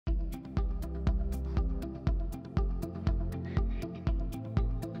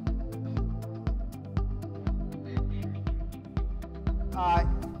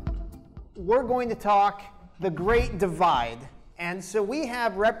we're going to talk the Great Divide. And so we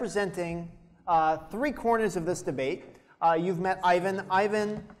have representing three corners of this debate. You've met Ivan.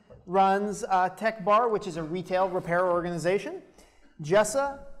 Ivan runs Tech Bar, which is a retail repair organization.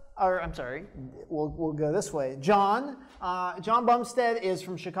 Jessa, or I'm sorry, we'll go this way. John Bumstead is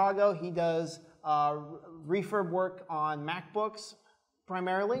from Chicago. He does refurb work on MacBooks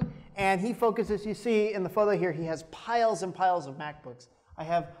primarily, and he focuses, you see in the photo here, he has piles and piles of MacBooks. I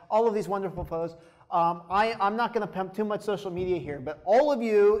have all of these wonderful photos. I'm not going to pump too much social media here, but all of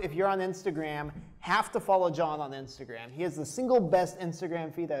you, if you're on Instagram, have to follow John on Instagram. He has the single best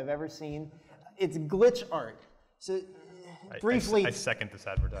Instagram feed I've ever seen. It's glitch art. So briefly, I second this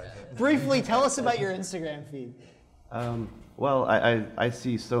advertisement. Briefly, tell us about your Instagram feed. Well, I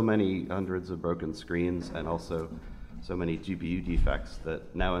see so many hundreds of broken screens and also so many GPU defects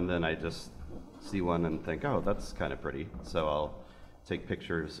that now and then I just see one and think, oh, that's kind of pretty. So I'll take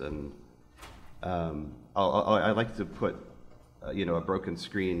pictures, and I like to put a broken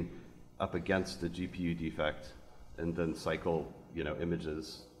screen up against the GPU defect and then cycle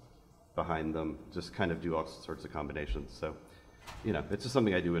images behind them, just kind of do all sorts of combinations. So it's just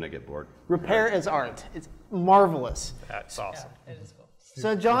something I do when I get bored. Repair is art. It's marvelous. That's awesome. Yeah, it is cool.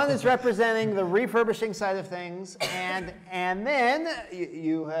 So John is representing the refurbishing side of things, and then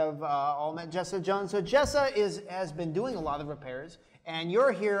you have all met Jessa Jones. So Jessa has been doing a lot of repairs, and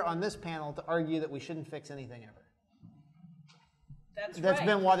you're here on this panel to argue that we shouldn't fix anything ever. That's right.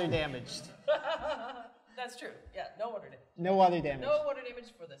 been water damaged. That's true. Yeah, no water damage. No water damage. No water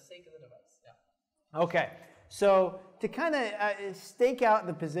damage for the sake of the device. Yeah. Okay. So to kind of stake out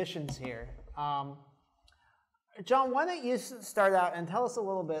the positions here, John, why don't you start out and tell us a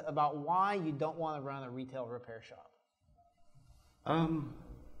little bit about why you don't want to run a retail repair shop?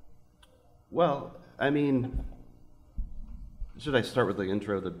 Well, I mean, should I start with the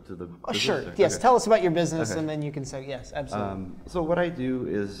intro to the business? Sure. Yes. Okay. Tell us about your business, Okay. and then you can say yes. Absolutely. So what I do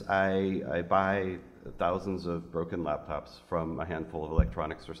is I buy thousands of broken laptops from a handful of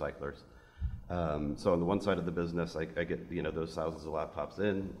electronics recyclers. So on the one side of the business, I get those thousands of laptops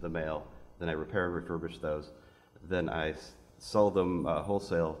in the mail. Then I repair and refurbish those. Then I sell them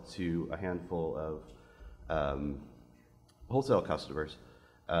wholesale to a handful of wholesale customers,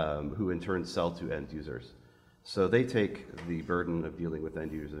 who in turn sell to end users. So they take the burden of dealing with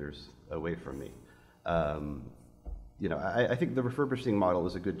end users away from me. I think the refurbishing model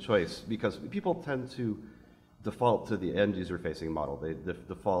is a good choice because people tend to default to the end user facing model. They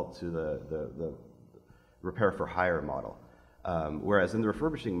default to the repair for hire model. Whereas in the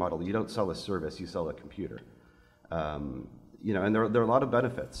refurbishing model, you don't sell a service, you sell a computer. And there are a lot of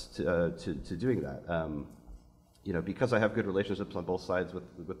benefits to doing that. Because I have good relationships on both sides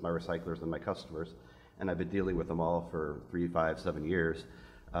with my recyclers and my customers, and I've been dealing with them all for 3, 5, 7 years,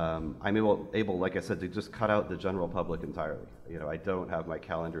 I'm able, like I said, to just cut out the general public entirely. I don't have my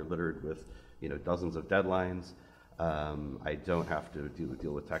calendar littered with dozens of deadlines. I don't have to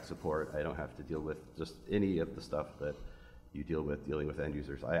deal with tech support. I don't have to deal with just any of the stuff that you deal with dealing with end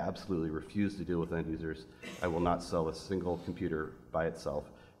users. I absolutely refuse to deal with end users. I will not sell a single computer by itself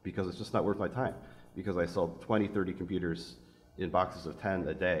because it's just not worth my time. Because I sell 20, 30 computers in boxes of 10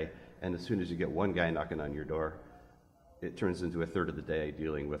 a day, and as soon as you get one guy knocking on your door, it turns into a third of the day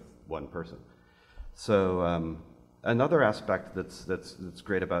dealing with one person. So another aspect that's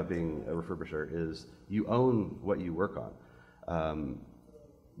great about being a refurbisher is you own what you work on.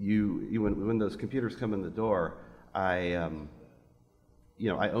 When those computers come in the door, I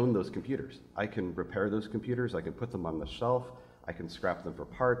own those computers. I can repair those computers. I can put them on the shelf. I can scrap them for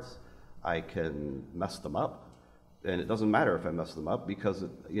parts. I can mess them up, and it doesn't matter if I mess them up because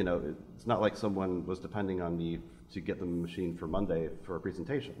it's not like someone was depending on me to get them a machine for Monday for a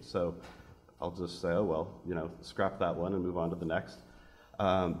presentation. So I'll just say, oh well, scrap that one and move on to the next.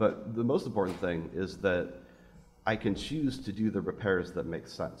 But the most important thing is that I can choose to do the repairs that make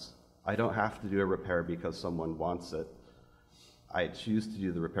sense. I don't have to do a repair because someone wants it. I choose to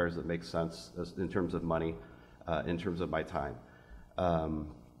do the repairs that make sense in terms of money, in terms of my time.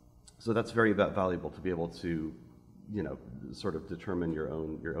 So that's very valuable to be able to, sort of determine your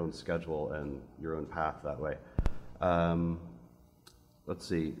own schedule and your own path that way. Let's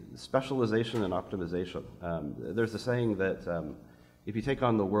see, specialization and optimization. There's a saying that if you take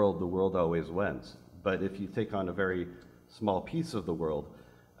on the world always wins. But if you take on a very small piece of the world,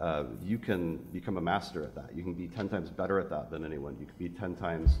 you can become a master at that. You can be 10 times better at that than anyone. You can be 10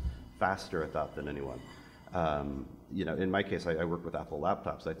 times faster at that than anyone. In my case, I work with Apple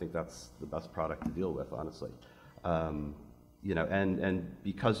laptops. I think that's the best product to deal with, honestly. And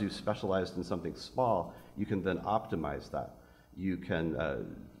because you've specialized in something small, you can then optimize that. you can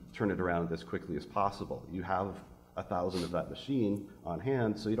turn it around as quickly as possible. You have 1,000 of that machine on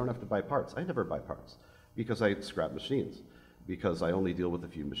hand, so you don't have to buy parts. I never buy parts because I scrap machines, because I only deal with a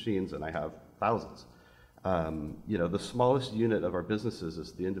few machines and I have thousands. You know, the smallest unit of our businesses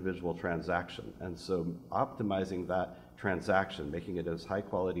is the individual transaction, and so optimizing that transaction, making it as high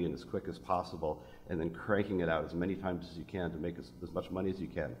quality and as quick as possible, and then cranking it out as many times as you can to make as much money as you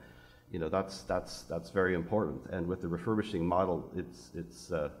can. You know, that's very important. And with the refurbishing model, you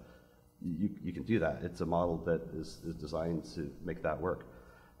can do that. It's a model that is designed to make that work.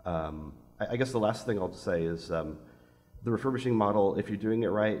 I guess the last thing I'll say is the refurbishing model, if you're doing it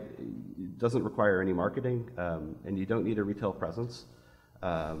right, it doesn't require any marketing, and you don't need a retail presence,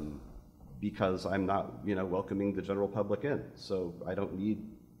 because I'm not, you know, welcoming the general public in, so I don't need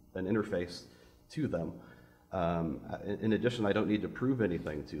an interface to them. In addition, I don't need to prove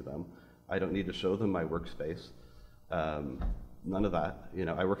anything to them. I don't need to show them my workspace. None of that. You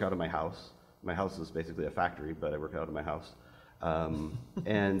know, I work out of my house. My house is basically a factory, but I work out of my house.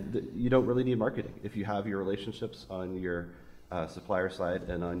 And you don't really need marketing. If you have your relationships on your supplier side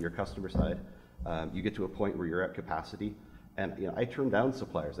and on your customer side, you get to a point where you're at capacity. And you know, I turn down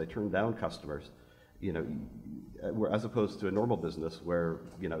suppliers, I turn down customers, you know, as opposed to a normal business where,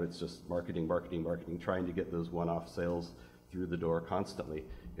 you know, it's just marketing, marketing, marketing, trying to get those one-off sales through the door constantly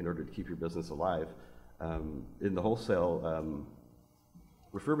in order to keep your business alive. In the wholesale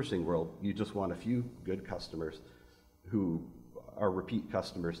refurbishing world, you just want a few good customers who are repeat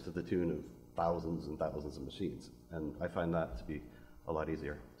customers to the tune of thousands and thousands of machines, and I find that to be a lot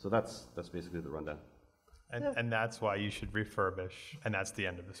easier. So that's basically the rundown. And that's why you should refurbish, and that's the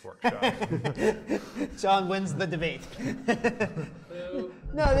end of this workshop. John wins the debate.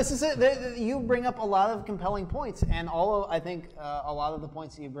 No, this is it. You bring up a lot of compelling points, and I think a lot of the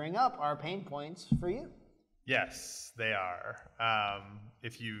points that you bring up are pain points for you. Yes, they are.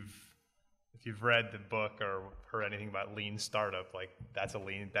 If you've read the book or heard anything about lean startup, like that's a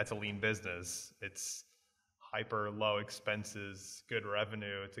lean business. It's hyper low expenses, good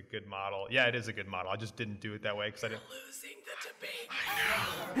revenue. It's a good model. Yeah, it is a good model. I just didn't do it that way because I didn't. Losing the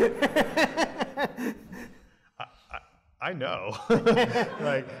debate. I know.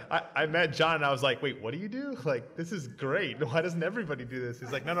 Like I met John and I was like, wait, what do you do? Like, this is great. Why doesn't everybody do this?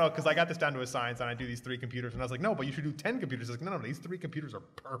 He's like, no, because I got this down to a science and I do these 3 computers. And I was like, no, but you should do 10 computers. He's like, no, these 3 computers are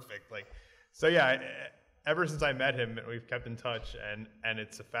perfect. Like, so yeah, ever since I met him, we've kept in touch, and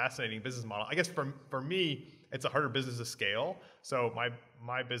it's a fascinating business model. I guess for me, it's a harder business to scale. So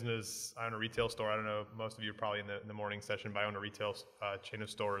my business, I own a retail store. I don't know, most of you are probably in the morning session, but I own a retail chain of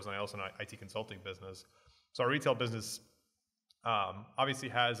stores, and I also own an IT consulting business. So our retail business obviously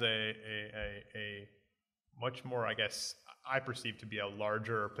has a much more, I guess, I perceive to be a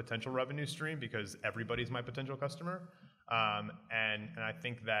larger potential revenue stream because everybody's my potential customer. And I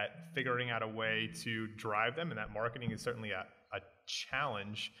think that figuring out a way to drive them, and that marketing is certainly a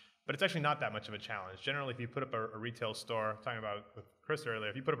challenge, but it's actually not that much of a challenge. Generally, if you put up a retail store, talking about with Chris earlier,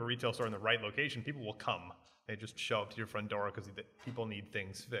 if you put up a retail store in the right location, people will come. They just show up to your front door because people need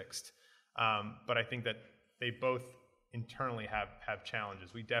things fixed. But I think that they both internally have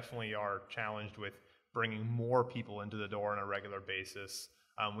challenges. We definitely are challenged with bringing more people into the door on a regular basis.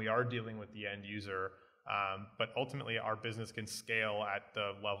 We are dealing with the end user, but ultimately our business can scale at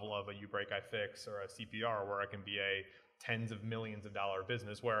the level of a You Break, I Fix or a CPR, where it can be a tens of millions of dollar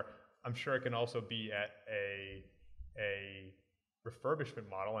business, where I'm sure it can also be at a refurbishment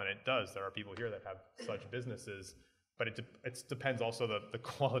model, and it does. There are people here that have such businesses, but it depends also the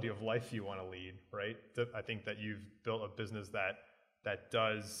quality of life you want to lead, right? I think that you've built a business that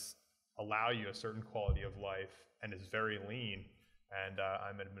does allow you a certain quality of life and is very lean, and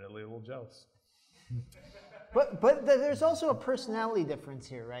I'm admittedly a little jealous. But there's also a personality difference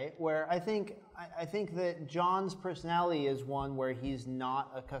here, right? Where I think that John's personality is one where he's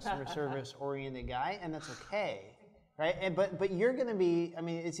not a customer service oriented guy, and that's okay, right? But you're going to be. I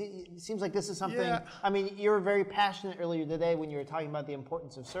mean, it seems like this is something. Yeah. I mean, you were very passionate earlier today when you were talking about the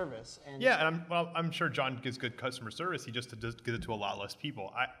importance of service. And yeah, and I'm sure John gives good customer service. He just gives it to a lot less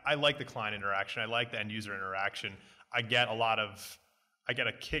people. I like the client interaction. I like the end user interaction. I get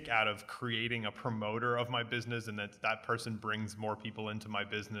a kick out of creating a promoter of my business, and that person brings more people into my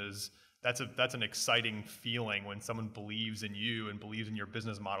business. That's an exciting feeling when someone believes in you and believes in your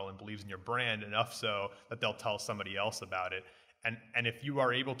business model and believes in your brand enough so that they'll tell somebody else about it. And if you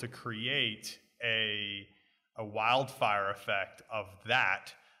are able to create a wildfire effect of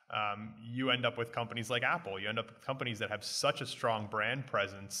that, you end up with companies like Apple. You end up with companies that have such a strong brand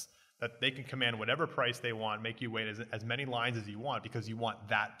presence that they can command whatever price they want, make you wait as many lines as you want because you want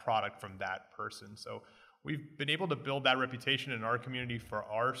that product from that person. So we've been able to build that reputation in our community for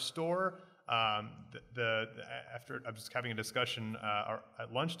our store. After I'm just having a discussion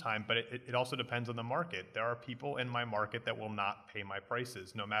at lunchtime, but it also depends on the market. There are people in my market that will not pay my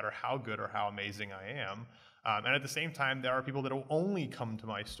prices, no matter how good or how amazing I am. And at the same time, there are people that will only come to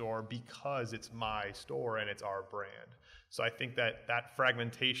my store because it's my store and it's our brand. So I think that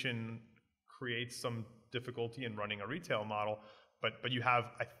fragmentation creates some difficulty in running a retail model, but you have,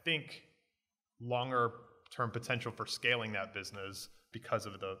 I think, longer term potential for scaling that business because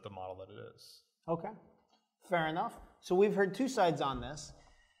of the model that it is. Okay, fair enough. So we've heard two sides on this.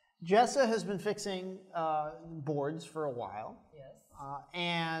 Jessa has been fixing boards for a while. Yes.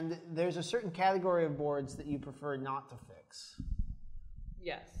 And there's a certain category of boards that you prefer not to fix.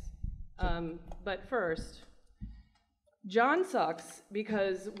 Yes. But first, John sucks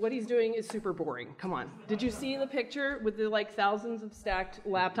because what he's doing is super boring. Come on. Did you see the picture with the like thousands of stacked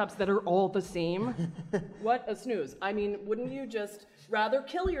laptops that are all the same? What a snooze. I mean, wouldn't you just rather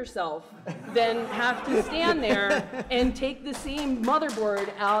kill yourself than have to stand there and take the same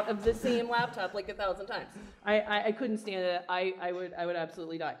motherboard out of the same laptop like 1,000 times? I couldn't stand it. I would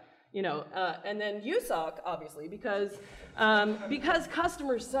absolutely die. You know, and then you suck, obviously, because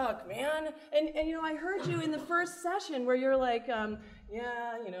customers suck, man. And you know, I heard you in the first session where you're like,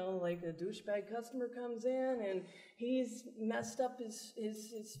 yeah, you know, like a douchebag customer comes in and he's messed up his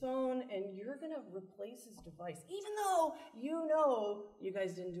phone, and you're gonna replace his device, even though you know you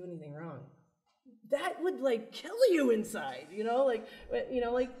guys didn't do anything wrong. That would like kill you inside, you know, like that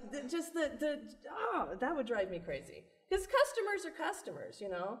would drive me crazy. Because customers are customers, you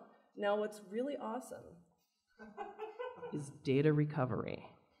know. Now, what's really awesome is data recovery.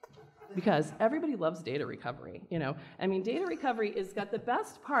 Because everybody loves data recovery, you know. I mean, data recovery is got the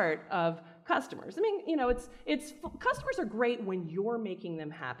best part of customers. I mean, you know, it's customers are great when you're making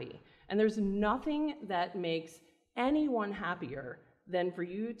them happy. And there's nothing that makes anyone happier than for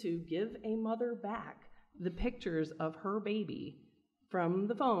you to give a mother back the pictures of her baby from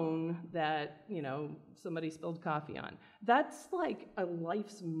the phone that, you know, somebody spilled coffee on. That's like a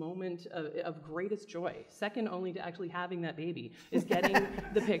life's moment of greatest joy, second only to actually having that baby, is getting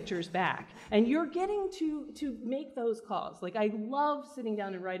the pictures back. And you're getting to make those calls. Like, I love sitting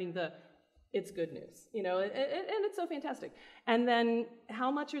down and writing it's good news, you know, and it's so fantastic. And then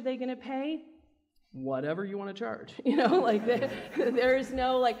how much are they gonna pay? Whatever you want to charge, you know, like there is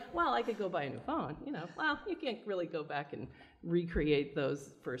no like, well, I could go buy a new phone, you know, well, you can't really go back and recreate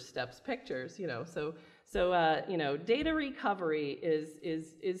those first steps pictures, you know, so you know, data recovery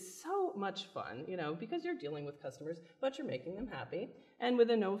is so much fun, you know, because you're dealing with customers, but you're making them happy. And with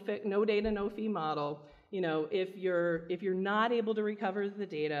a no data, no fee model, you know, if you're not able to recover the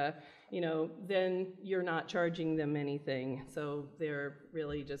data, you know, then you're not charging them anything. So they're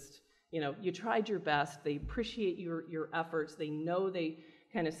really just, you know, you tried your best. They appreciate your efforts. They know they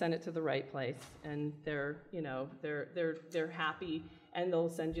kind of sent it to the right place, and they're, you know, they're happy, and they'll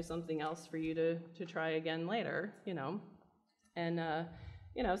send you something else for you to try again later, you know. And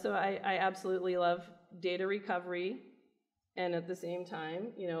you know, so I absolutely love data recovery, and at the same time,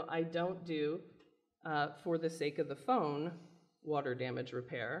 you know, I don't do for the sake of the phone water damage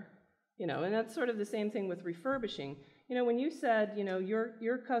repair, you know, and that's sort of the same thing with refurbishing. You know, when you said, you know,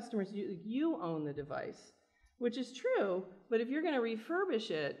 your customers, you own the device, which is true, but if you're going to refurbish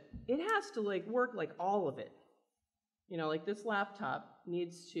it, it has to like work like all of it. You know, like this laptop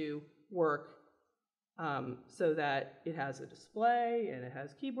needs to work so that it has a display and it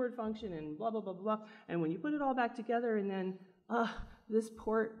has keyboard function and blah, blah, blah, blah. And when you put it all back together and then, this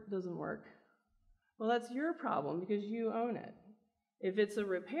port doesn't work. Well, that's your problem because you own it. If it's a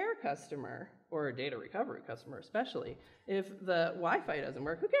repair customer, or a data recovery customer especially, if the Wi-Fi doesn't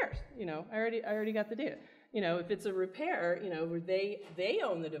work, who cares? You know, I already got the data. You know, if it's a repair, you know, where they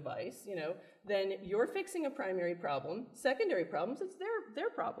own the device, you know, then you're fixing a primary problem. Secondary problems, it's their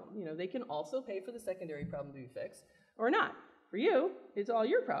problem. You know, they can also pay for the secondary problem to be fixed, or not. For you, it's all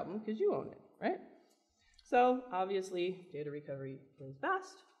your problem because you own it, right? So obviously, data recovery is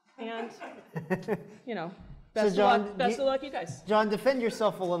best, and you know. Best of luck, you guys. John, defend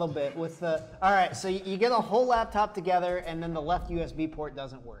yourself a little bit with the, all right, so you get a whole laptop together and then the left USB port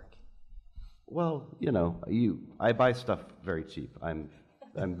doesn't work. Well, you know, I buy stuff very cheap. I'm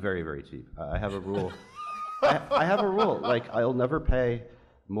very, very cheap. I have a rule. I have a rule, like I'll never pay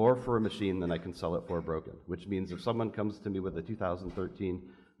more for a machine than I can sell it for broken, which means if someone comes to me with a 2013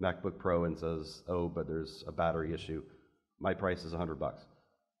 MacBook Pro and says, oh, but there's a battery issue, my price is $100.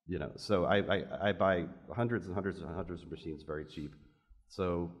 You know, so I buy hundreds and hundreds and hundreds of machines very cheap.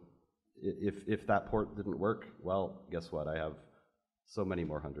 So if that port didn't work, well, guess what? I have so many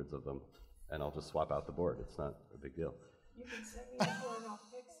more hundreds of them, and I'll just swap out the board. It's not a big deal. You can send me the board and I'll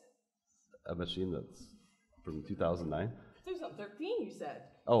fix it. A machine that's from 2009? 2013, you said.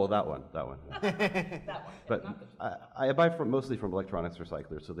 Oh, well, that one. That one. But not the I buy mostly from electronics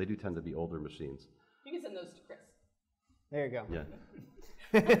recyclers, so they do tend to be older machines. You can send those to Chris. There you go. Yeah.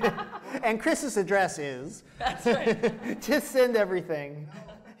 And Chris's address is. That's right. Just send everything.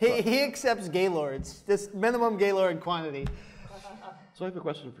 He accepts Gaylords, just minimum Gaylord quantity. So I have a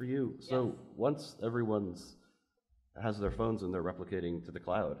question for you. So Yes. once everyone's has their phones and they're replicating to the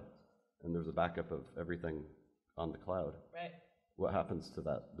cloud, and there's a backup of everything on the cloud, Right. what happens to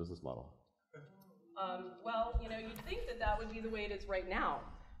that business model? Well, you'd think that that would be the way it is right now,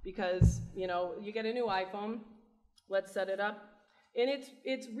 because, you get a new iPhone, let's set it up, and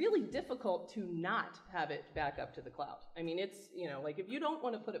it's really difficult to not have it back up to the cloud. I mean, it's, like if you don't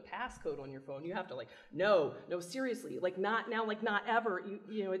want to put a passcode on your phone, you have to no, seriously, not now, not ever.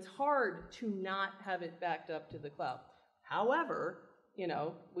 It's hard to not have it backed up to the cloud. However,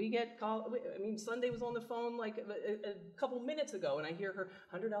 we get called. I mean, Sunday was on the phone a couple minutes ago, and I hear her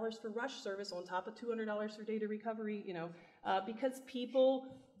 $100 for rush service on top of $200 for data recovery. Because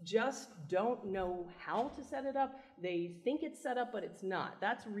people just don't know how to set it up. They think it's set up, but it's not.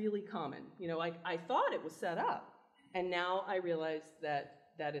 That's really common. I thought it was set up, and now I realize that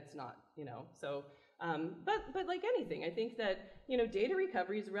it's not. So. But like anything, I think that, data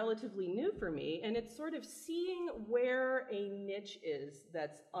recovery is relatively new for me, and it's sort of seeing where a niche is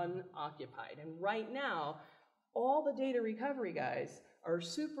that's unoccupied. And right now, all the data recovery guys are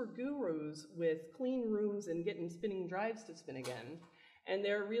super gurus with clean rooms and getting spinning drives to spin again. And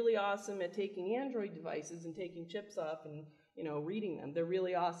they're really awesome at taking Android devices and taking chips off and, reading them. They're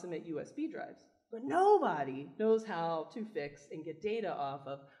really awesome at USB drives. But nobody knows how to fix and get data off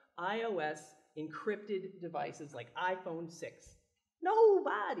of iOS encrypted devices like iPhone 6.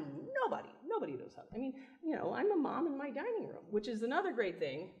 Nobody knows how. I mean, I'm a mom in my dining room, which is another great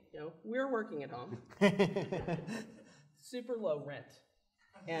thing. We're working at home. Super low rent.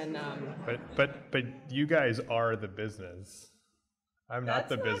 And But you guys are the business. I'm not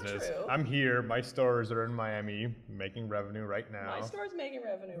the business. True. I'm here. My stores are in Miami, making revenue right now. My store's making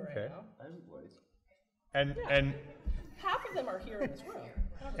revenue right now. I have employees. And half of them are here in this room.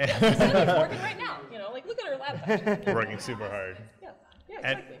 Cindy's working right now. Look at her laptop. working super hard. Yeah,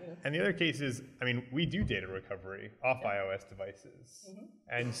 exactly. And the other case is, we do data recovery off iOS devices. Mm-hmm.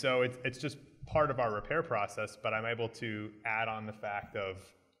 And so it's just part of our repair process, but I'm able to add on the fact of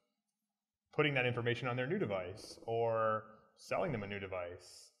putting that information on their new device or selling them a new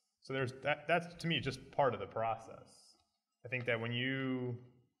device. So that's to me just part of the process. I think that when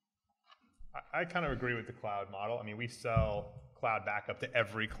I kind of agree with the cloud model. We sell cloud backup to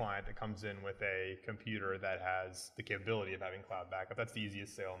every client that comes in with a computer that has the capability of having cloud backup. That's the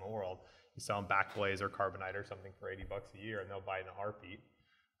easiest sale in the world. You sell them Backblaze or Carbonite or something for $80 a year, and they'll buy it in a heartbeat.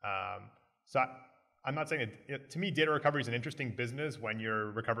 So I'm not saying that, to me, data recovery is an interesting business when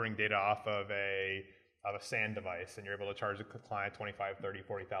you're recovering data off of a SAN device, and you're able to charge a client $25,000,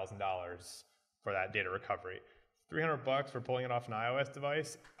 $30,000, $40,000 for that data recovery. $300 for pulling it off an iOS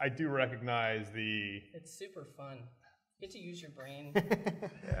device. I do recognize It's super fun. Get to use your brain.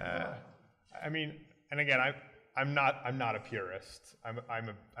 Yeah. And again, I'm not a purist. I'm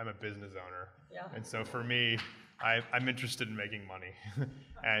a business owner. Yeah. And so for me, I'm interested in making money.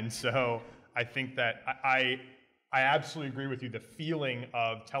 And so I think that I absolutely agree with you. The feeling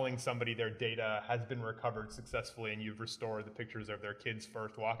of telling somebody their data has been recovered successfully and you've restored the pictures of their kids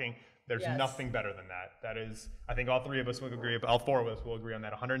first walking, there's nothing better than that. That is, I think all three of us will agree, all four of us will agree on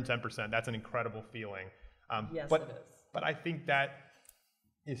that 110%. That's an incredible feeling. Yes, but, it is. But I think that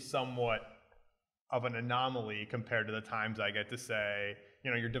is somewhat of an anomaly compared to the times I get to say,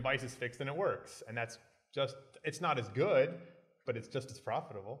 your device is fixed and it works. And that's just, it's not as good, but it's just as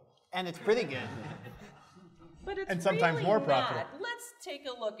profitable. And it's pretty good. But it's and sometimes really more profitable. not. Let's take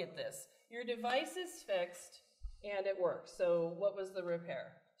a look at this. Your device is fixed and it works. So what was the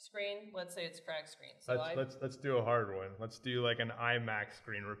repair? Screen, let's say it's cracked screen. So let's do a hard one. Let's do like an iMac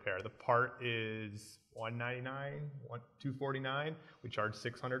screen repair. The part is $199, $249. We charge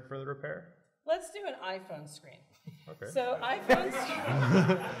 $600 for the repair. Let's do an iPhone screen. Okay. So iPhone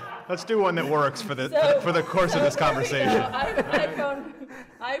screen. Let's do one that works for the course of this conversation.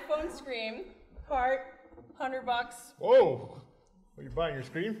 iPhone screen, part $100. Whoa. Where are you buying your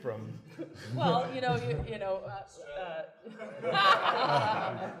screen from? Well,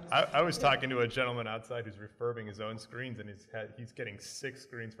 I was talking to a gentleman outside who's refurbing his own screens, and he's getting 6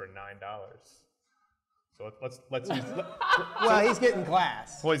 screens for $9. So let's use. Well, he's getting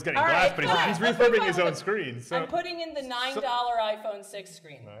glass. Well, he's getting All glass, right, but fine. he's Let's refurbing go his with own it. screen. So I'm putting in the $9 iPhone 6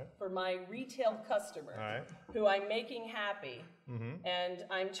 screen Right. for my retail customer, Right. who I'm making happy, and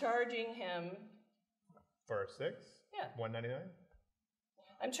I'm charging him. for 6, Yeah. $199.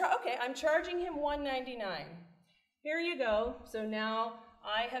 I'm charging him $199. Here you go. So now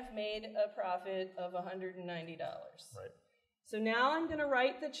I have made a profit of $190. Right. So now I'm going to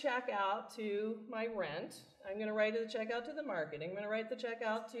write the check out to my rent. I'm going to write the check out to the marketing. I'm going to write the check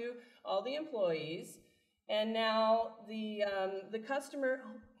out to all the employees. And now the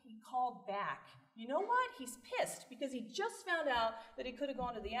customer, he called back. You know what? He's pissed because he just found out that he could have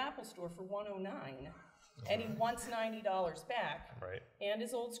gone to the Apple store for $109, and he wants $90 back. Right. And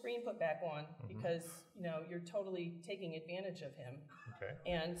his old screen put back on because you're totally taking advantage of him. Okay.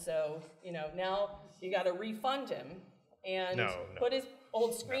 And so now you got to refund him and No. put his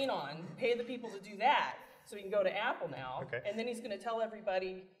old screen on, pay the people to do that, so he can go to Apple now. Okay. And then he's going to tell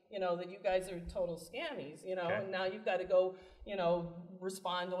everybody, that you guys are total scammies, Okay. and now you've got to go,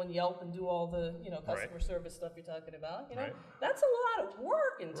 respond on Yelp and do all the, customer service stuff you're talking about. Right. That's a lot of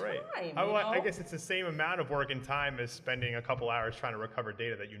work and Right. time. I guess it's the same amount of work and time as spending a couple hours trying to recover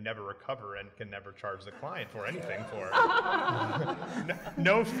data that you never recover and can never charge the client for anything for.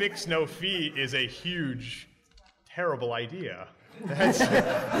 No fix, no fee is a huge, terrible idea. I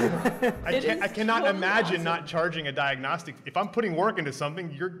cannot totally imagine awesome. not charging a diagnostic. If I'm putting work into something,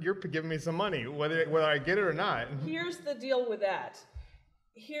 you're giving me some money, whether I get it or not. Here's the deal with that.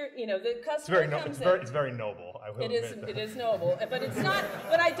 Here, the customer comes in. It's very noble. I will admit that. It is noble, but it's not.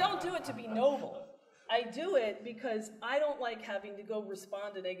 But I don't do it to be noble. I do it because I don't like having to go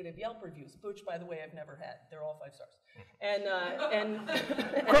respond to negative Yelp reviews, which, by the way, I've never had. They're all 5 stars. And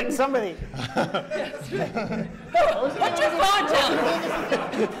Quentin, somebody. Put your phone down.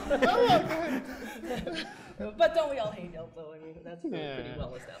 But don't we all hate Yelp, though? I mean, that's pretty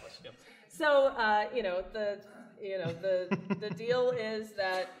well established. So, the deal is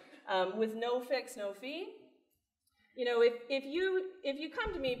that with no fix, no fee. If you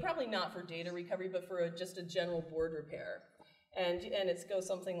come to me, probably not for data recovery, but for just a general board repair, and it goes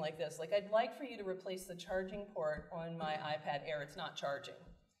something like this: like, I'd like for you to replace the charging port on my iPad Air. It's not charging,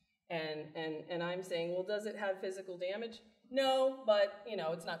 and I'm saying, well, does it have physical damage? No, but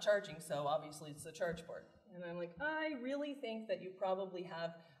it's not charging, so obviously it's the charge port. And I'm like, I really think that you probably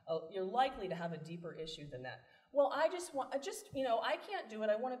have you're likely to have a deeper issue than that. Well, I can't do it.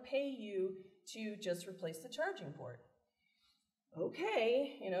 I want to pay you to just replace the charging port.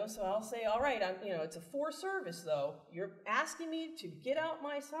 Okay, so I'll say, all right, it's a for service though. You're asking me to get out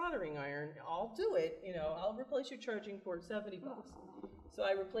my soldering iron. I'll do it. I'll replace your charging port, $70. So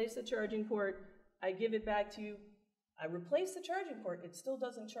I replace the charging port. I give it back to you. I replace the charging port. It still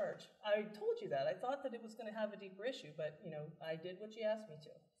doesn't charge. I told you that. I thought that it was going to have a deeper issue, but I did what you asked me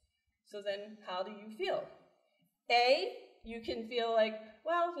to. So then, how do you feel? A, you can feel like,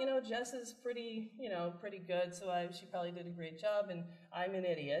 well, Jess is pretty good, so she probably did a great job, and I'm an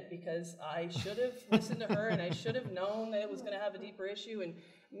idiot because I should have listened to her, and I should have known that it was going to have a deeper issue, and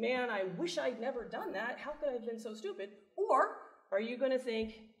man, I wish I'd never done that. How could I have been so stupid? Or are you going to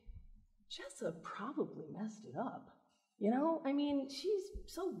think, Jessa probably messed it up? I mean, she's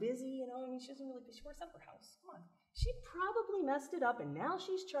so busy, she works at her house. Come on. She probably messed it up, and now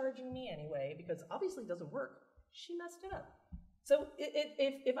she's charging me anyway, because obviously it doesn't work. She messed it up. So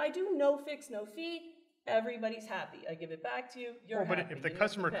if I do no fix, no fee, everybody's happy. I give it back to you, you're happy. But if the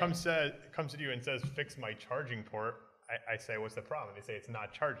customer comes to you and says, fix my charging port, I say, what's the problem? They say it's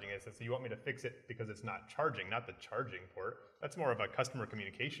not charging. I say, so you want me to fix it because it's not charging, not the charging port. That's more of a customer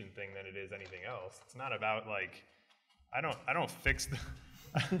communication thing than it is anything else. It's not about like, I don't fix the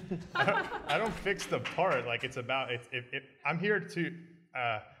I don't fix the part. Like, it's about I'm here to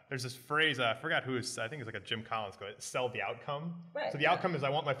there's this phrase, I forgot who is, I think it's like a Jim Collins quote, sell the outcome. Right, so the outcome is I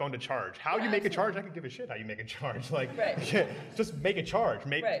want my phone to charge. How you make a charge, I could give a shit how you make a charge. Like, just make a charge.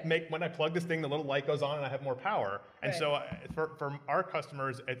 Make when I plug this thing, the little light goes on and I have more power. And so for our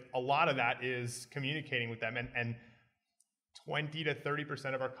customers, a lot of that is communicating with them, and 20 to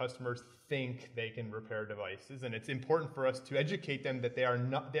 30% of our customers think they can repair devices, and it's important for us to educate them that they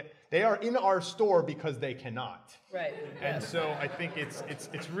are in our store because they cannot. Right. And so I think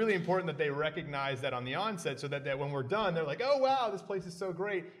it's really important that they recognize that on the onset, so that when we're done, they're like, oh wow, this place is so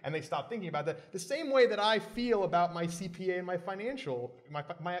great, and they stop thinking about that. The same way that I feel about my CPA and my financial,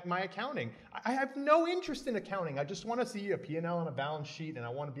 my accounting. I have no interest in accounting. I just want to see a P&L and a balance sheet, and I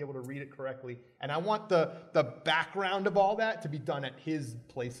want to be able to read it correctly, and I want the background of all that to be done at his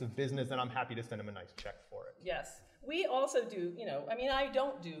place of business, and I'm happy to send him a nice check for it. Yes. we also do, I mean, I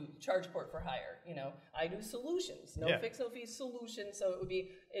don't do charge port for hire, I do solutions, no fix, no fee solutions. So it would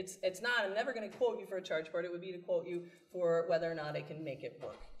be, it's not, I'm never going to quote you for a charge port. It would be to quote you for whether or not I can make it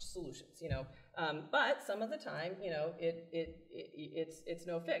work, solutions, but some of the time, it's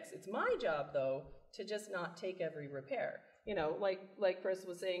no fix. It's my job though, to just not take every repair. Like Chris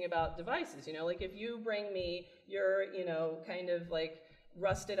was saying about devices, like if you bring me your, kind of like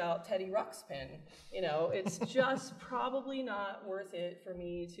rusted out Teddy Ruxpin, it's just probably not worth it for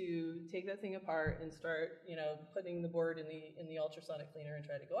me to take that thing apart and start, putting the board in the ultrasonic cleaner and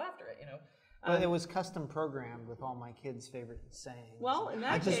try to go after it, But it was custom programmed with all my kids' favorite sayings. Well, in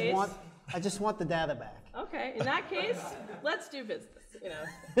that case, I just want the data back. Okay, in that case, let's do business.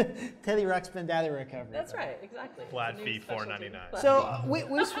 Teddy Ruxpin data recovery. That's right, exactly. Flat fee,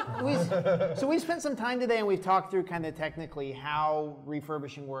 $4.99. So we spent some time today and we've talked through kind of technically how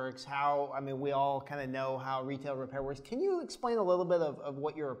refurbishing works. We all kind of know how retail repair works. Can you explain a little bit of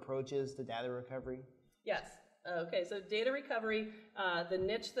what your approach is to data recovery? Yes. Okay, so data recovery, the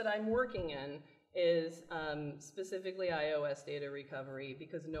niche that I'm working in is specifically iOS data recovery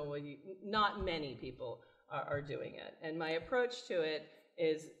because not many people are doing it. And my approach to it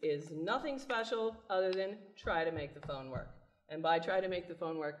is nothing special other than try to make the phone work. And by try to make the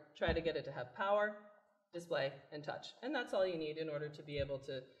phone work, try to get it to have power, display, and touch. And that's all you need in order to be able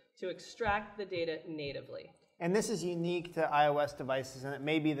to extract the data natively. And this is unique to iOS devices, and it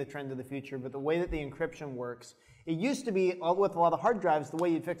may be the trend of the future, but the way that the encryption works, it used to be, with a lot of hard drives, the way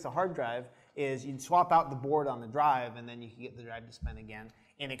you'd fix a hard drive is you'd swap out the board on the drive, and then you could get the drive to spin again.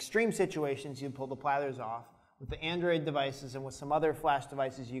 In extreme situations, you'd pull the platters off. With the Android devices and with some other flash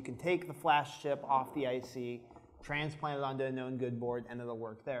devices, you can take the flash chip off the IC, transplant it onto a known good board, and it'll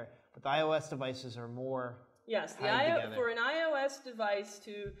work there. But the iOS devices are more tied together. For an iOS device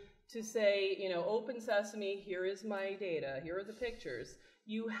to say, open sesame, here is my data, here are the pictures,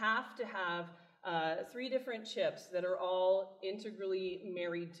 you have to have 3 different chips that are all integrally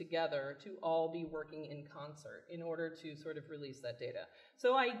married together to all be working in concert in order to sort of release that data.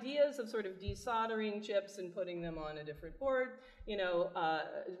 So ideas of sort of desoldering chips and putting them on a different board,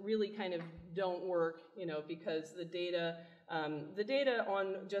 really kind of don't work, because the data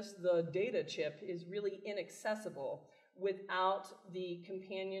on just the data chip is really inaccessible without the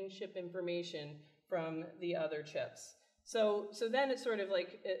companionship information from the other chips. So then it's sort of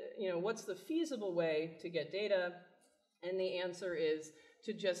like, what's the feasible way to get data? And the answer is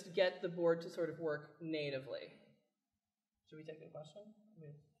to just get the board to sort of work natively. Should we take the question?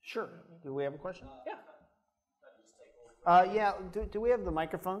 Sure. Do we have a question? Yeah. Yeah. Do we have the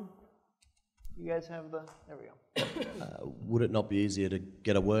microphone? You guys have the, there we go. Would it not be easier to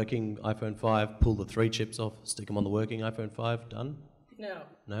get a working iPhone 5, pull the 3 chips off, stick them on the working iPhone 5, done? No.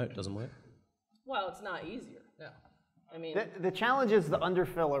 No, it doesn't work? Well, it's not easier, no. I mean, the challenge is the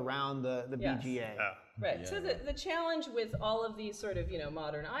underfill around the Yes. BGA. right. Yeah. So the challenge with all of these sort of,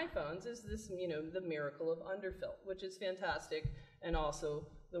 modern iPhones is this, the miracle of underfill, which is fantastic and also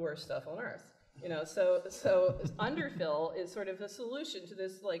the worst stuff on earth. So underfill is sort of a solution to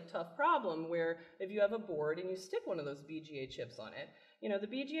this like tough problem where if you have a board and you stick one of those BGA chips on it, the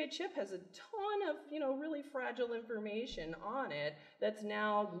BGA chip has a ton of, really fragile information on it that's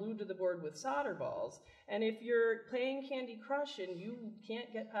now glued to the board with solder balls. And if you're playing Candy Crush and you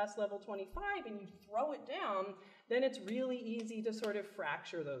can't get past level 25 and you throw it down, then it's really easy to sort of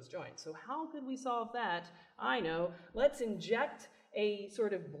fracture those joints. So how could we solve that? I know. Let's inject a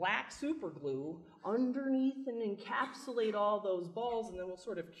sort of black super glue underneath and encapsulate all those balls, and then we'll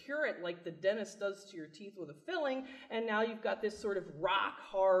sort of cure it like the dentist does to your teeth with a filling, and now you've got this sort of rock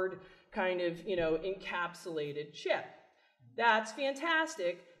hard kind of, encapsulated chip. That's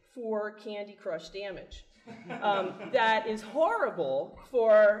fantastic for Candy Crush damage. That is horrible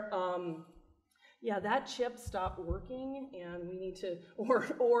for, that chip stopped working and we need to,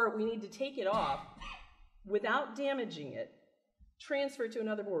 or we need to take it off without damaging it, transfer it to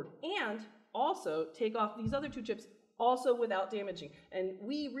another board, and also take off these other 2 chips also without damaging. And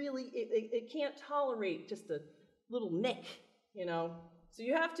we really, it can't tolerate just a little nick, So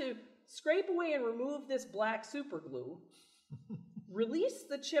you have to scrape away and remove this black super glue, release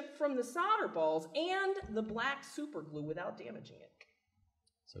the chip from the solder balls and the black super glue without damaging it.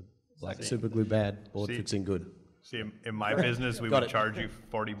 So black super glue bad, board fixing good. See, in my business, we would charge you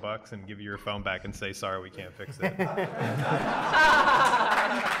 $40 and give you your phone back and say, sorry, we can't fix it. Why do you have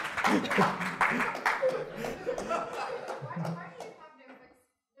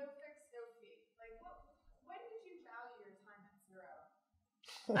no fix, no fee? Like, when did you value your time at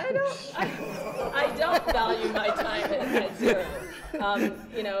 0? I don't value my time at zero.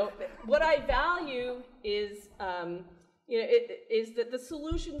 You know, what I value is, is that the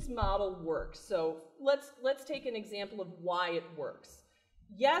solutions model works. So let's take an example of why it works.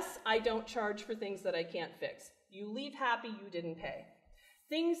 Yes, I don't charge for things that I can't fix. You leave happy, you didn't pay.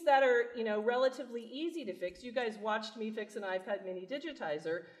 Things that are, you know, relatively easy to fix. You guys watched me fix an iPad mini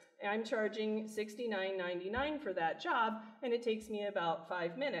digitizer. I'm charging $69.99 for that job, and it takes me about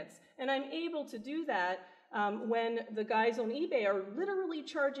 5 minutes. And I'm able to do that when the guys on eBay are literally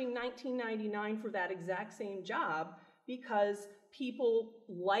charging $19.99 for that exact same job, because people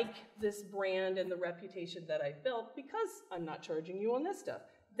like this brand and the reputation that I've built because I'm not charging you on this stuff.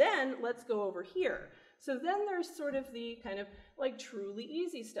 Then let's go over here. So then there's sort of the kind of like truly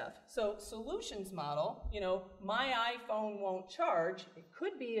easy stuff. So solutions model, you know, my iPhone won't charge. It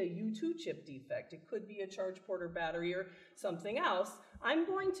could be a U2 chip defect. It could be a charge port or battery or something else. I'm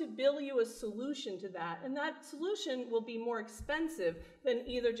going to bill you a solution to that, and that solution will be more expensive than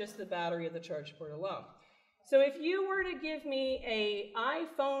either just the battery or the charge port alone. So if you were to give me a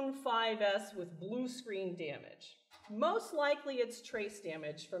iPhone 5S with blue screen damage, most likely it's trace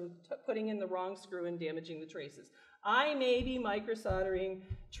damage from putting in the wrong screw and damaging the traces. I may be microsoldering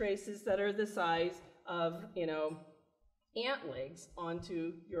traces that are the size of, you know, ant legs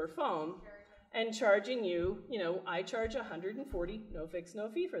onto your phone and charging you, you know, I charge $140, no fix, no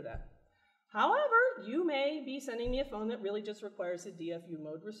fee for that. However, you may be sending me a phone that really just requires a DFU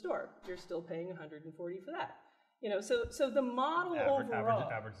mode restore. You're still paying $140 for that. You know, so the model overall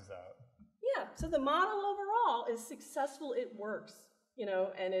averages out. Yeah, so the model overall is successful. It works, you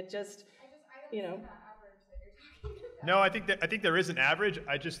know, and it just, you know. No, I think there is an average.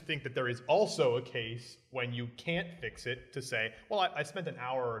 I just think that there is also a case when you can't fix it to say, well, I spent an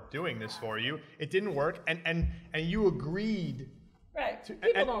hour doing this for you. It didn't work, and you agreed. Right.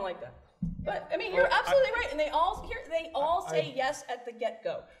 People don't like that. But I mean, you're absolutely right, and they all say yes at the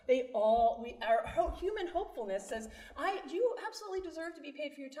get-go. Our human hopefulness says, you absolutely deserve to be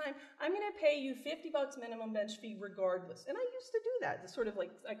paid for your time. I'm going to pay you $50 minimum bench fee regardless. And I used to do that. It's sort of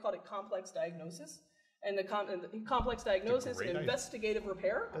like, I called it complex diagnosis, and the complex diagnosis and investigative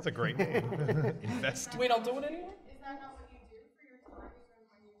repair. That's a great name. We don't do it anymore. Is that not what you do for your time, even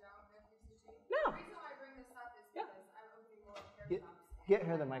when you don't have to? No. The reason why I bring this up is because I'm opening more repair shops. Get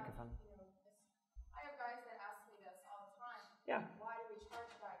her the microphone. I have guys that ask me this all the time. Yeah. Why do we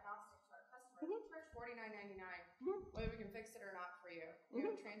charge diagnostics to our customers? We charge $49.99, whether we can fix it or not for you. We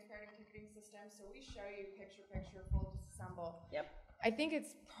have a transparent ticketing system, so we show you picture, full disassemble. Yep. I think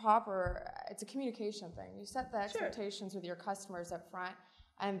it's proper, it's a communication thing. You set the expectations with your customers up front,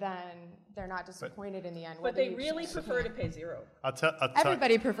 and then they're not disappointed in the end. But they really prefer to pay zero.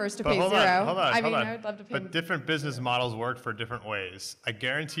 Everybody prefers to pay zero. Hold on. I would love to pay. But different business models work for different ways. I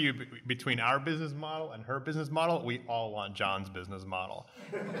guarantee you, between our business model and her business model, we all want John's business model.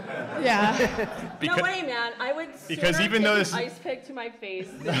 Yeah. No way, man. I would because sooner even though take this an ice pick to my face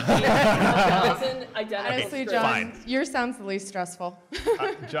than pay 1,000 identical Honestly, screws. John, yours sounds the least stressful.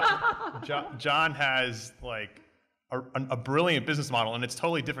 John has like a brilliant business model, and it's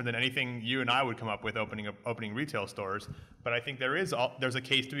totally different than anything you and I would come up with opening retail stores. But I think there's a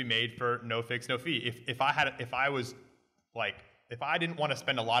case to be made for no fix, no fee. If I didn't want to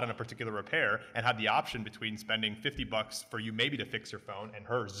spend a lot on a particular repair and had the option between spending $50 for you maybe to fix your phone and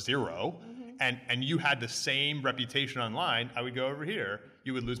her zero, and you had the same reputation online, I would go over here.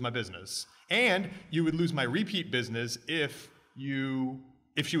 You would lose my business, and you would lose my repeat business if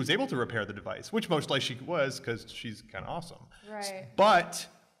she was able to repair the device, which most likely she was because she's kind of awesome. Right. But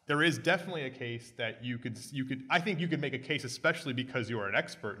there is definitely a case that I think you could make a case, especially because you are an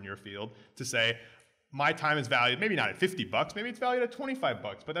expert in your field, to say, my time is valued, maybe not at $50, maybe it's valued at $25,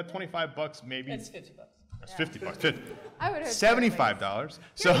 but that $25 maybe It's $50. That's $50. I would have $75.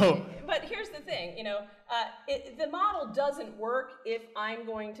 So, but here's the thing, you know, the model doesn't work if I'm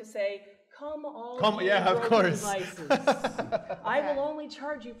going to say, come of course. Devices. I will only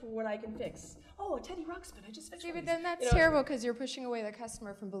charge you for what I can fix. Oh, a Teddy Ruxpin, I just fixed See, one. but then that's terrible because you're pushing away the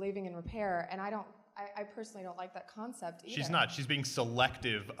customer from believing in repair, and I personally don't like that concept either. she's not. She's being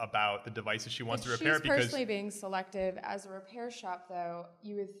selective about the devices she wants to repair She's because personally being selective. As a repair shop, though,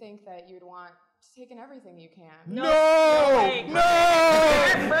 you would think that you would want to take in everything you can. No! Abort!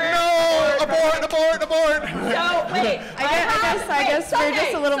 No, wait. I guess we're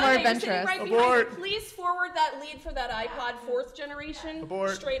just a little more adventurous. Right Abort. Please forward that lead for that iPod 4th generation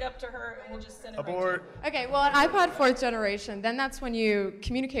Abort. straight up to her, and we'll just send it Abort. right to her. Okay, well, an iPod 4th generation, then that's when you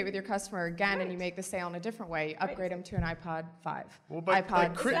communicate with your customer again and you make the sale in a different way. You upgrade them to an iPod 5. Well, but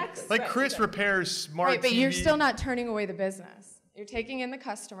iPod Chris repairs smart Right, but you're TV. still not turning away the business. You're taking in the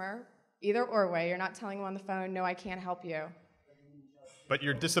customer, either or way. You're not telling them on the phone, no, I can't help you. But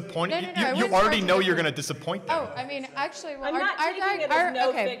you're disappointed. No, I You wouldn't already charge know you you're going to disappoint them. Oh, I mean, actually, well, I'm not taking it as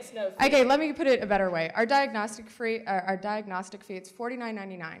no fix, no fee. Okay, let me put it a better way. Our diagnostic fee, it's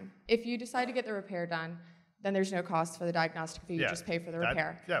 $49.99. If you decide to get the repair done, then there's no cost for the diagnostic fee. You just pay for the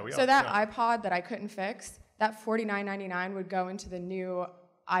repair. So that iPod that I couldn't fix, that $49.99 would go into the new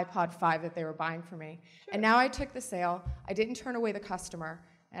iPod 5 that they were buying for me. Sure. And now I took the sale. I didn't turn away the customer.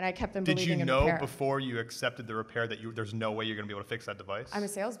 And I kept them believing in repair. Did you know before you accepted the repair that there's no way you're going to be able to fix that device? I'm a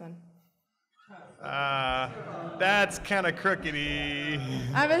salesman. That's kind of crookedy.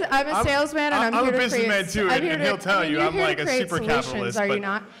 I'm a salesman, and I'm here to create. I'm a businessman too, and he'll tell you I'm like a super capitalist. Are you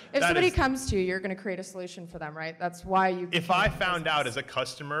not? If somebody comes to you, you're going to create a solution for them, right? That's why you. If I found out as a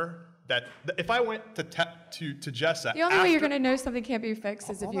customer that if I went to Jessa, the only way you're going to know something can't be fixed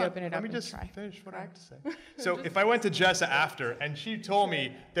is if you open it up and try. Let me just finish what I have to say. So if I went to Jessa after and she told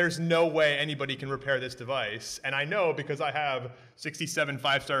me there's no way anybody can repair this device, and I know because I have 67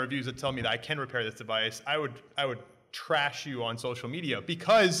 5-star reviews that tell me that I can repair this device, I would trash you on social media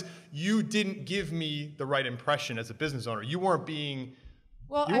because you didn't give me the right impression as a business owner. You weren't being.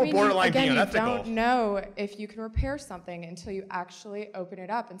 Well, you were borderline being unethical. You don't know if you can repair something until you actually open it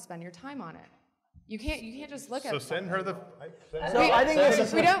up and spend your time on it. You can't just look at it. So send her the. I think this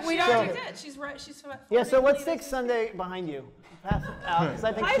is. We don't. She's right. She's from. Yeah. So let's take Sunday behind you. Pass it out because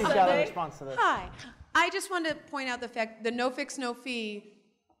I think she's got a response to this. Hi. I just want to point out the fact the no fix, no fee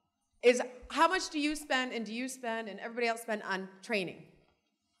is how much do you spend and everybody else spend on training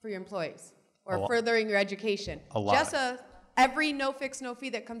for your employees or furthering your education? A lot. Jessa, every no fix, no fee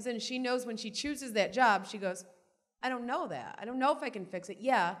that comes in, she knows when she chooses that job, she goes, I don't know that. I don't know if I can fix it.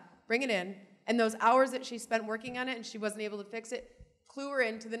 Yeah, bring it in. And those hours that she spent working on it and she wasn't able to fix it, clue her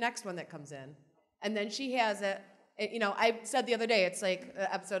into the next one that comes in. And then she has I said the other day, it's like an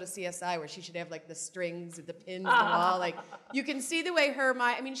episode of CSI where she should have like the strings and the pins and all. Like, you can see the way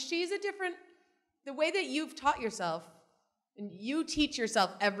she's the way that you've taught yourself, and you teach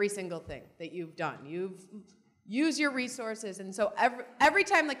yourself every single thing that you've done. You've used your resources. And so every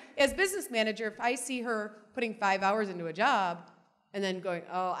time, like, as business manager, if I see her putting 5 hours into a job and then going,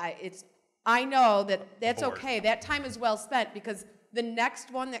 I know that's okay. That time is well spent because the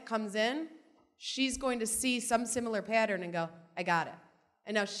next one that comes in, she's going to see some similar pattern and go, I got it.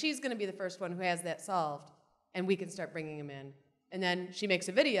 And now she's going to be the first one who has that solved, and we can start bringing them in. And then she makes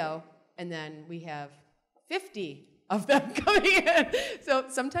a video, and then we have 50 of them coming in. So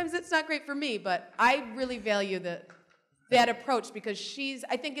sometimes it's not great for me, but I really value that approach because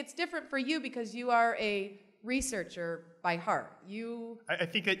I think it's different for you because you are a researcher by heart. I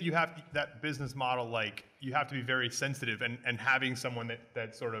think that you have that business model, like you have to be very sensitive and having someone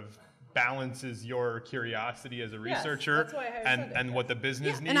that sort of balances your curiosity as a researcher and what the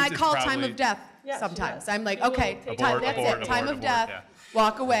business needs. And I call time of death sometimes. I'm like, okay, time of death,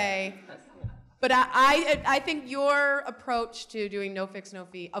 walk away. But I think your approach to doing no fix, no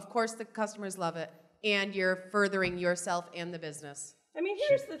fee, of course the customers love it, and you're furthering yourself and the business. I mean,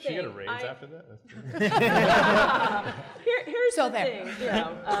 here's the thing. She got a raise after that? Here's the thing.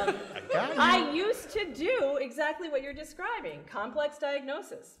 I used to do exactly what you're describing, complex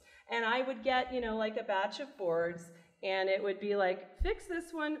diagnosis. And I would get, like a batch of boards, and it would be like, fix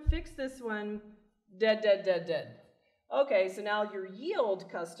this one, dead, dead, dead, dead. Okay, so now your yield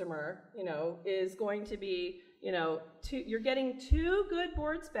customer, is going to be, you're getting 2 good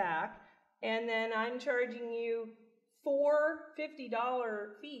boards back, and then I'm charging you 4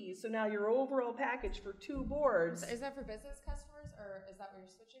 $50 fees. So now your overall package for 2 boards. Is that for business customers, or is that what you're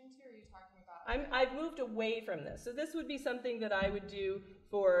switching to, or are you talking about? I've moved away from this. So this would be something that I would do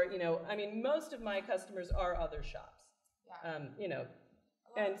for, most of my customers are other shops. Yeah.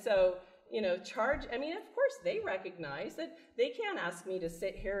 And so, charge, of course they recognize that they can't ask me to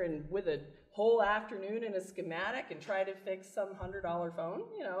sit here and with a whole afternoon in a schematic and try to fix some $100 phone,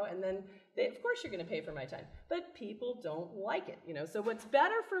 and then of course you're going to pay for my time. But people don't like it, So what's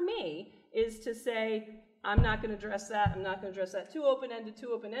better for me is to say, I'm not going to address that. I'm not going to address that. Too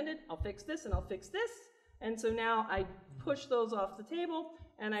open-ended. I'll fix this and I'll fix this. And so now I push those off the table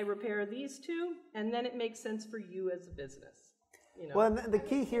and I repair these 2, and then it makes sense for you as a business. Well, the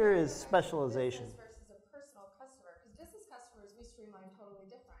key here is specialization. Versus a personal customer, because business customers we streamline totally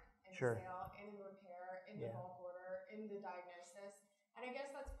different in Sure. the sale, in the repair, in the bulk order, in the diagnosis, and I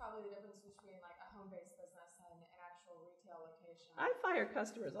guess that's probably the difference between like a home-based business and an actual retail location. I fire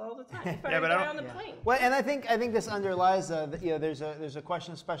customers all the time. I fire a guy on the plane. Well, and I think this underlies there's a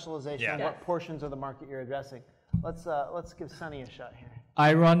question of specialization. Yeah. What portions of the market you're addressing? Let's give Sunny a shot here.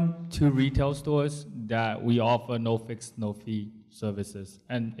 I run 2 retail stores that we offer no fix, no fee services,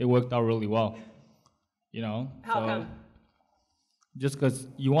 and it worked out really well. How come? Just because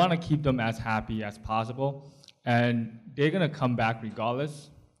you want to keep them as happy as possible, and they're gonna come back regardless.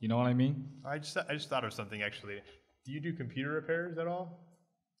 You know what I mean? I just thought of something actually. Do you do computer repairs at all?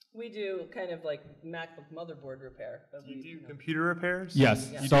 We do kind of like MacBook motherboard repair. Do you do computer repairs? Yes.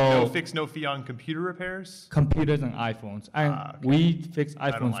 You So do no fix, no fee on computer repairs? Computers and iPhones, and okay. we fix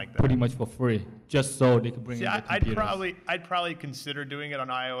iPhones like that. pretty much for free, just so they can bring in the computers. I'd probably consider doing it on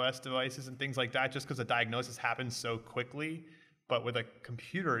iOS devices and things like that, just because the diagnosis happens so quickly. But with a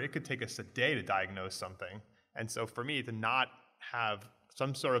computer, it could take us a day to diagnose something, and so for me to not have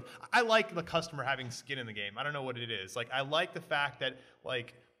some sort of, I like the customer having skin in the game. I don't know what it is. Like, I like the fact that,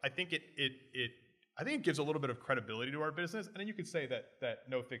 like, I think it gives a little bit of credibility to our business, and then you could say that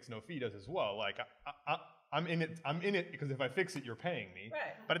no fix, no fee does as well. Like, I'm in it because if I fix it, you're paying me.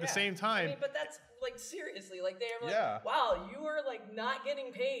 Right. But at the same time, I mean, but that's like seriously, like they're like, wow, you are like not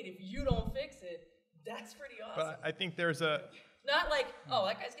getting paid if you don't fix it. That's pretty awesome. But I think there's a. Not like, oh,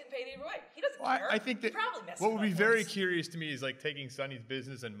 that guy's getting paid either way. He doesn't care. I think that what would be very curious to me is like taking Sonny's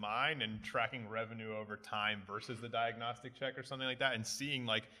business and mine and tracking revenue over time versus the diagnostic check or something like that, and seeing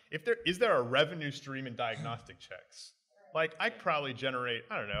like if is there a revenue stream in diagnostic checks? Like I probably generate,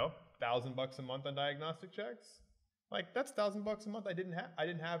 I don't know, $1,000 a month on diagnostic checks. Like that's $1,000 a month I didn't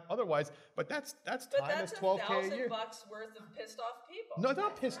have otherwise. But that's time. That's $12K a year. $1,000 worth of pissed off people. No, they're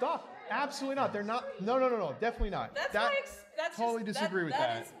not pissed off. Absolutely not. They're not. No, definitely not. That's totally disagree with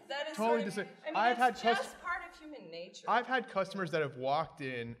that. That is totally disagree. I mean, it's just part of human nature. I've had customers that have walked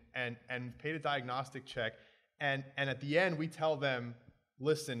in and paid a diagnostic check, and at the end we tell them,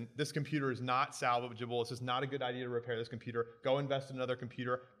 listen, this computer is not salvageable. This is not a good idea to repair this computer. Go invest in another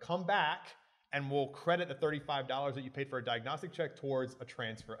computer. Come back. And we'll credit the $35 that you paid for a diagnostic check towards a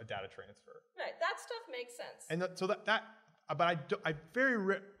transfer, a data transfer. Right, that stuff makes sense. And I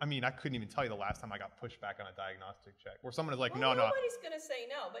mean, I couldn't even tell you the last time I got pushed back on a diagnostic check where someone is like, no. Nobody's going to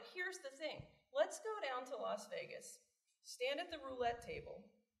say no, but here's the thing. Let's go down to Las Vegas, stand at the roulette table,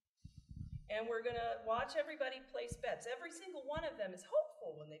 and we're going to watch everybody place bets. Every single one of them is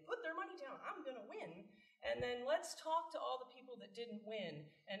hopeful when they put their money down, I'm going to win. And then let's talk to all the people that didn't win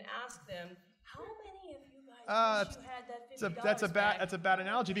and ask them, how many of you guys wish you had that $50 that's a bad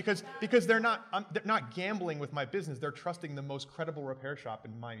analogy because they're not gambling with my business. They're trusting the most credible repair shop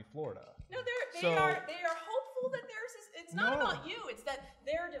in Miami, Florida. No, they are hopeful that theirs is. It's not about you. It's that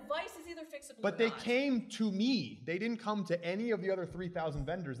their device is either fixable. But they came to me. They didn't come to any of the other 3,000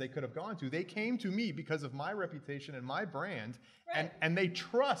 vendors they could have gone to. They came to me because of my reputation and my brand, and they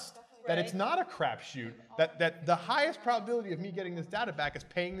trust. That it's not a crapshoot. That the highest probability of me getting this data back is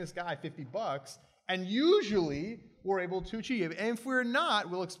paying this guy $50, and usually we're able to achieve. And if we're not,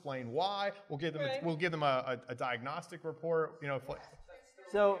 we'll explain why. We'll give them a diagnostic report. You know.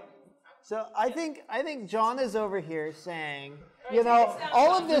 So I think John is over here saying, you know,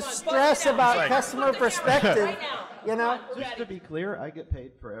 all of this stress about customer perspective. You know. Just to be clear, I get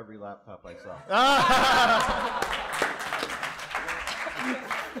paid for every laptop I sell.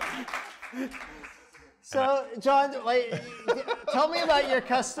 So, John, like, tell me about your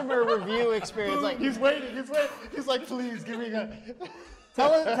customer review experience. Like, he's waiting. He's like, please give me a.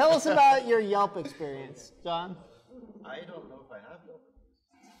 Tell us about your Yelp experience, John. I don't know if I have Yelp.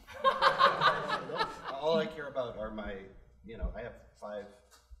 All I care about are my, I have 5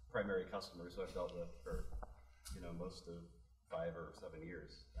 primary customers who I've dealt with for, most of 5 or 7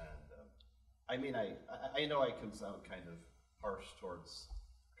 years, and I mean, I know I can sound kind of harsh towards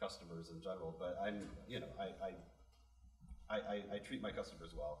customers in general, but I treat my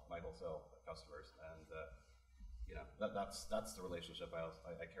customers well, my wholesale customers, and that's the relationship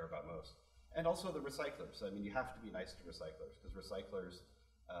I care about most. And also the recyclers. I mean, you have to be nice to recyclers because recyclers,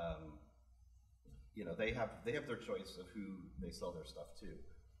 they have their choice of who they sell their stuff to.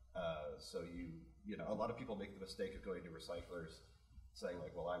 So a lot of people make the mistake of going to recyclers, saying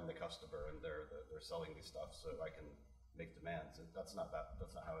like, well, I'm the customer and they're selling me stuff, so I can make demands. And that's not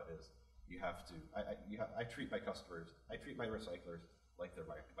how it is. You have to. I treat my customers. I treat my recyclers like they're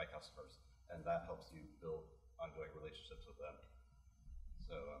my customers, and that helps you build ongoing relationships with them.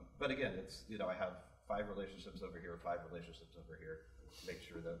 So, but again, it's I have 5 relationships over here, 5 relationships over here. Make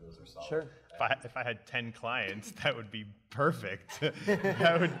sure that those are solid. Sure. If I had 10 clients, that would be perfect.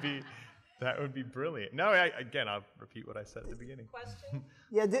 That would be brilliant. No, I'll repeat what I said at the beginning. Question?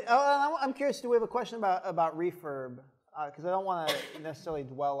 Yeah, I'm curious. Do we have a question about refurb? Because I don't want to necessarily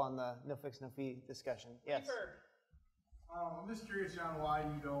dwell on the no fix, no fee discussion. Yes. I'm just curious, John, why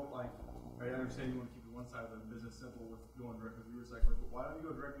you don't I understand you want to keep one side of the business simple with going direct with recyclers, but why don't you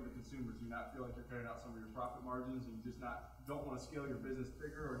go direct with the consumers? Do you not feel like you're cutting out some of your profit margins, and you just don't want to scale your business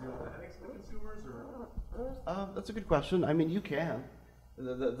bigger or deal with the headaches of the consumers? Or that's a good question. I mean, you can.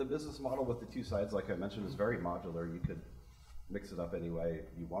 The business model with the two sides, like I mentioned, is very modular. You could mix it up any way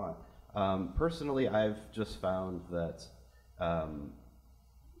you want. Personally, I've just found that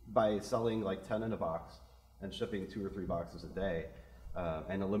by selling like 10 in a box and shipping 2 or 3 boxes a day,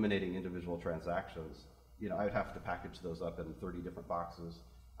 and eliminating individual transactions, I would have to package those up in 30 different boxes.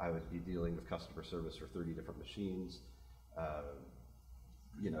 I would be dealing with customer service for 30 different machines. Hire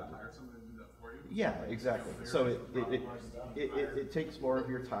someone to do that for you? Yeah, exactly. So it takes more of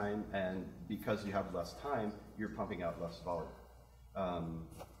your time, and because you have less time, you're pumping out less volume.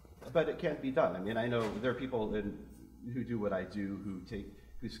 But it can't be done. I mean, I know there are people who do what I do,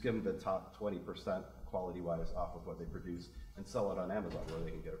 who skim the top 20% quality-wise off of what they produce and sell it on Amazon, where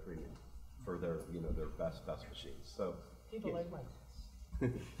they can get a premium for their best machines. So people like Mike.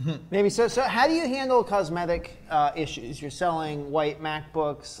 Maybe so. So how do you handle cosmetic issues? You're selling white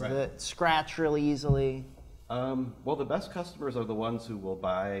MacBooks that scratch really easily. Well, the best customers are the ones who will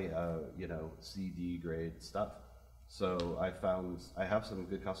buy, CD grade stuff. So I have some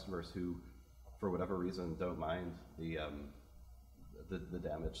good customers who, for whatever reason, don't mind the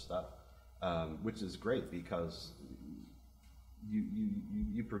damaged stuff, which is great because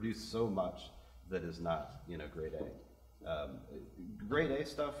you produce so much that is not grade A. Grade A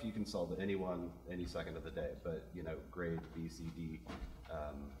stuff you can sell to anyone any second of the day, but grade B, C, D,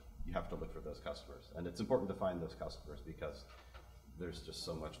 you have to look for those customers, and it's important to find those customers because there's just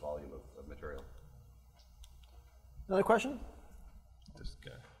so much volume of material. Another question? Just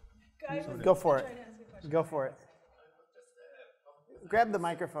go for it. Go for it. Grab the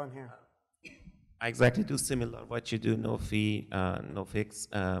microphone here. I exactly do similar what you do, no fee, no fix.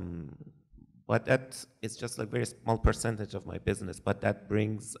 But that is just like very small percentage of my business. But that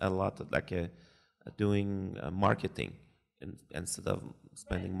brings a lot of doing marketing instead of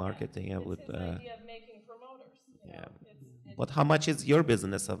spending marketing. I would. It's his idea of making promoters. Yeah. But how much is your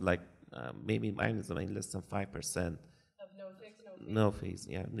business of maybe mine is less than 5%. Of no fix, no fee. No fees.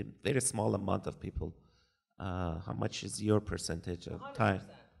 Yeah, very small amount of people. How much is your percentage of 100%. time?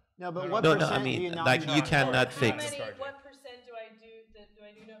 No, but what percent I mean, do you not like charge? you cannot fix. What percent do I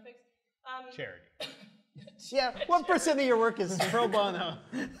do no fix? Charity. Yeah, what percent of your work is pro bono?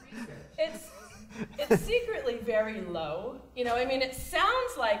 It's secretly very low. I mean, it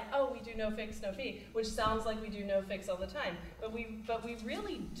sounds like, oh, we do no fix, no fee, which sounds like we do no fix all the time, but we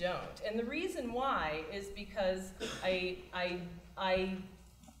really don't. And the reason why is because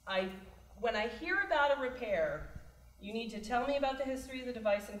when I hear about a repair, you need to tell me about the history of the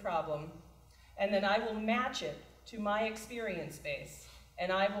device and problem, and then I will match it to my experience base,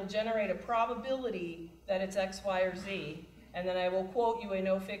 and I will generate a probability that it's X, Y, or Z, and then I will quote you a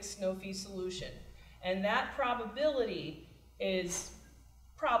no fix, no fee solution. And that probability is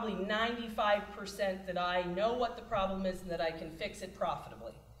probably 95% that I know what the problem is and that I can fix it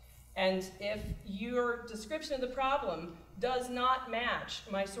profitably. And if your description of the problem does not match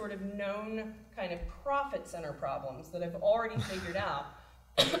my sort of known kind of profit center problems that I've already figured out,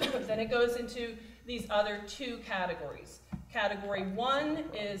 then it goes into these other 2 categories. Category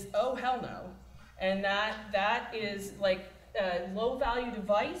 1 is, oh, hell no. And that is like a low value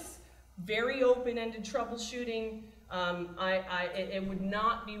device, very open-ended troubleshooting. It would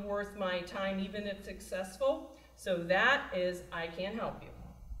not be worth my time even if successful. So that is, I can't help you.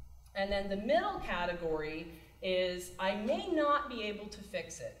 And then the middle category is, I may not be able to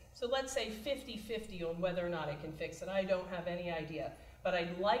fix it. So let's say 50-50 on whether or not I can fix it. I don't have any idea. But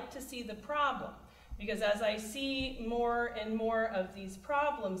I'd like to see the problem. Because as I see more and more of these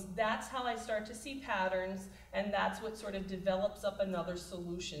problems, that's how I start to see patterns, and that's what sort of develops up another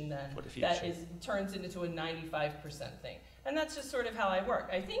solution then that turns into a 95% thing. And that's just sort of how I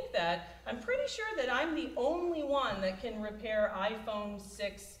work. I think that I'm pretty sure that I'm the only one that can repair iPhone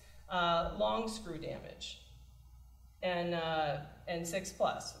 6 long screw damage and 6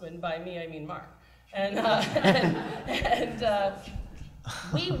 Plus. And by me I mean Mark.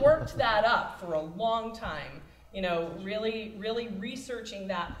 We worked that up for a long time, really researching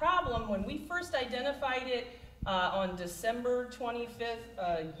that problem. When we first identified it on December 25th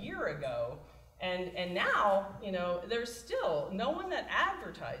a year ago, and now, there's still no one that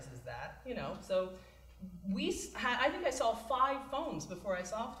advertises that, so I think I saw 5 phones before I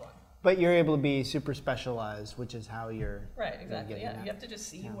solved one. But you're able to be super specialized, which is how you're right. Exactly. Yeah, you have to just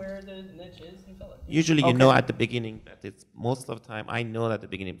see where the niche is and fill it. Usually, you know at the beginning that it's most of the time. I know at the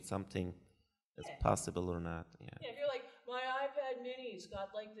beginning something is possible or not. Yeah. Yeah. If you're like, Mini's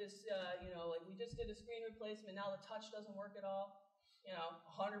got like this, like we just did a screen replacement, now the touch doesn't work at all.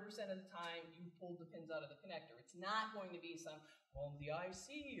 100% of the time you pulled the pins out of the connector. It's not going to be some, the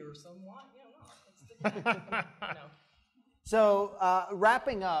IC or some, no, it's the connector, So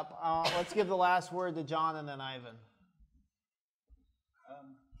wrapping up, let's give the last word to John and then Ivan.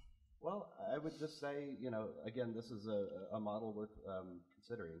 Well, I would just say, again, this is a model worth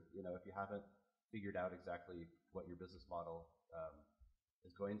considering. If you haven't figured out exactly what your business model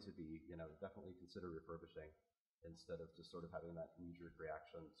is going to be, definitely consider refurbishing instead of just sort of having that knee-jerk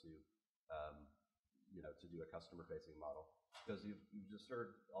reaction to, to do a customer-facing model. Because you've just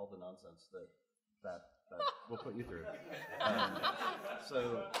heard all the nonsense that will put you through.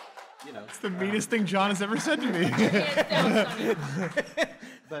 It's the meanest thing John has ever said to me.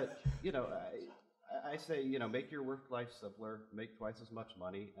 But, I say, make your work life simpler, make twice as much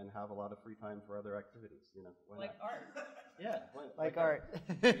money, and have a lot of free time for other activities. Why like not? art. Yeah, like art.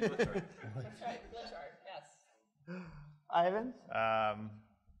 That's right, glitch art, yes. Ivan?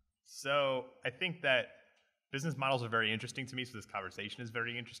 So I think that business models are very interesting to me, so this conversation is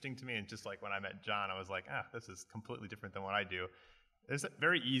very interesting to me. And just like when I met John, I was like, this is completely different than what I do. There's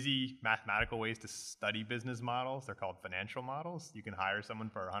very easy mathematical ways to study business models. They're called financial models. You can hire someone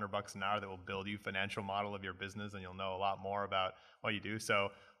for $100 an hour that will build you a financial model of your business, and you'll know a lot more about what you do. So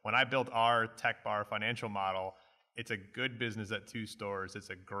when I built our Tech Bar financial model, it's a good business at 2 stores.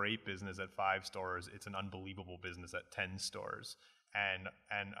 It's a great business at 5 stores. It's an unbelievable business at 10 stores. And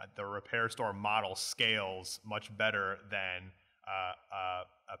the repair store model scales much better than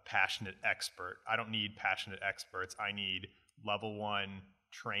a passionate expert. I don't need passionate experts. I need level 1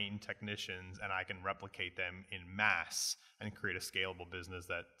 trained technicians, and I can replicate them in mass and create a scalable business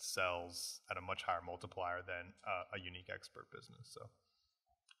that sells at a much higher multiplier than a unique expert business. So,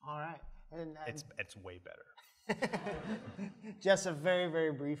 all right, and it's way better. Jessa, very,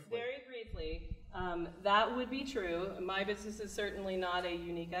 very briefly. Very briefly, that would be true. My business is certainly not a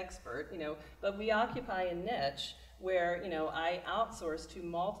unique expert, but we occupy a niche where, I outsource to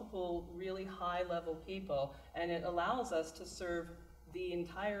multiple really high-level people, and it allows us to serve the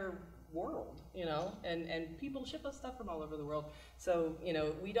entire world, and people ship us stuff from all over the world. So,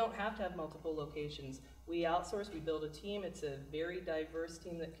 we don't have to have multiple locations. We outsource, we build a team. It's a very diverse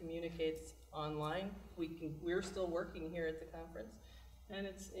team that communicates online. We're still working here at the conference, and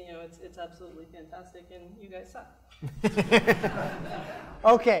it's absolutely fantastic, and you guys suck.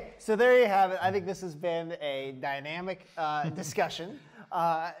 Okay, so there you have it. I think this has been a dynamic discussion.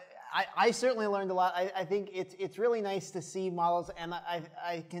 I certainly learned a lot. I think it's really nice to see models, and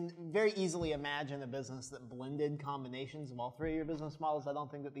I can very easily imagine a business that blended combinations of all 3 of your business models. I don't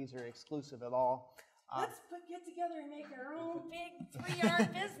think that these are exclusive at all. Let's get together and make our own big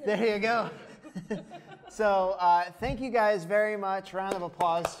 3-yard business. There you go. So thank you guys very much. Round of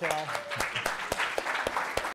applause to